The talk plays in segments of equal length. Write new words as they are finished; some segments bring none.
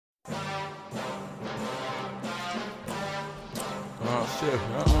Shit,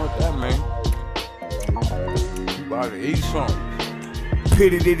 I don't want that, man. You about to eat something.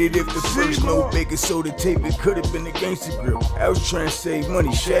 Pitted it if the first no baking soda tape, it could've been a gangster grill. I was trying to save money,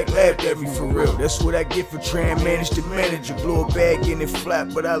 Shaq laughed at me for real. That's what I get for trying to manage the manager. Blow a bag and it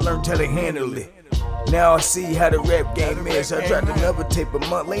flop, but I learned how to handle it. Now I see how the rap game is. I dropped another tape a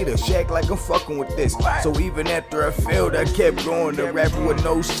month later. Shaq like I'm fucking with this. So even after I failed, I kept going. The rapper with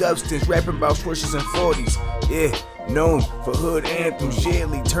no substance, rapping about switches and 40s. Yeah, known for hood anthems.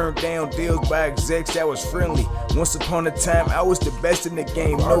 Yearly turned down deals by execs that was friendly. Once upon a time, I was the best in the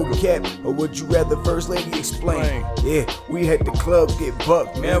game, no cap. Or would you rather First Lady explain? Yeah, we had the clubs get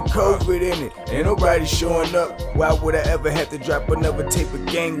bucked. Now COVID in it, ain't nobody showing up. Why would I ever have to drop another tape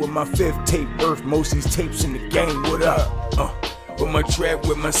again with my 5th tape birth? Most these tapes in the game, what up? With my trap,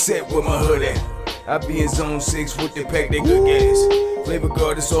 with my set, with my hood at. I be in zone 6 with the pack, they good gas. Flavor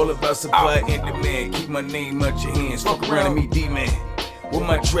guard, it's all about supply and demand. Keep my name out your hands, fuck around and meet D-Man. With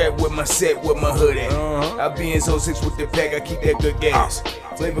my trap, with my set, with my hood at. I be in zone 6 with the pack, I keep that good gas.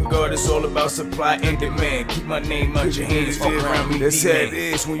 Flavor guard, it's all about supply and demand. Keep my name out your hands, fuck around me. That's how it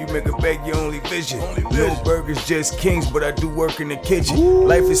is when you make a bag your only vision. No burgers, just kings, but I do work in the kitchen.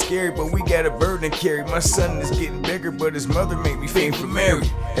 Life is scary, but we got a burden to carry. My son is getting bigger, but his mother made me fame for Mary.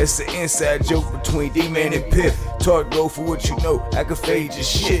 That's the inside joke between Dman and Piff. Talk go for what you know, I can fade your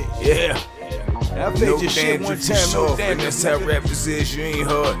shit, yeah. I played your shit one time, no damn, that's how rappers is, you ain't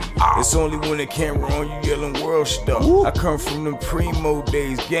hard. It's only when the camera on you yelling world star. I come from them primo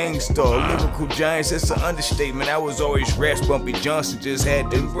days, gang star, lyrical giants, that's an understatement. I was always raps, Bumpy Johnson just had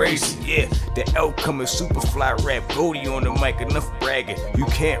to embrace it, yeah. The outcome is super fly rap, Goldie on the mic, enough bragging. You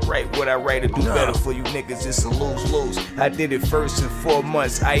can't write what I write or do better for you niggas, it's a lose-lose. I did it first in 4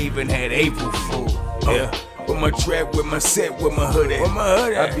 months, I even had April Fool, yeah. With my trap, with my set, with my hood at.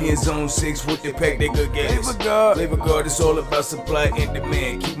 I be in zone 6 with the pack, they good gas. Flavor guard, it's all about supply and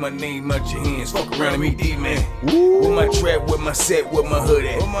demand. Keep my name out your hands, fuck around and meet D-Man. With my trap, with my set, with my hood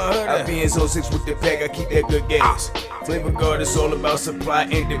at. I be in zone 6 with the pack, I keep that good gas. Flavor guard, it's all about supply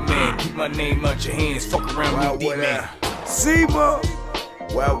and demand. Keep my name out your hands, fuck around and meet D-Man. See, ma?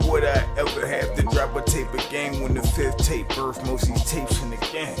 Why would I ever have to drop a tape again when the 5th tape birth most of these tapes in the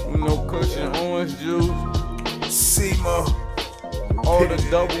game? No cushion, orange juice. See, ma? All the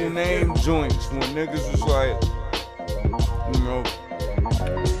double name joints when niggas was like, you know,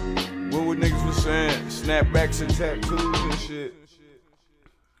 what niggas was saying? Snapbacks and tattoos and shit.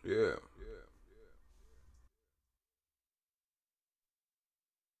 Yeah.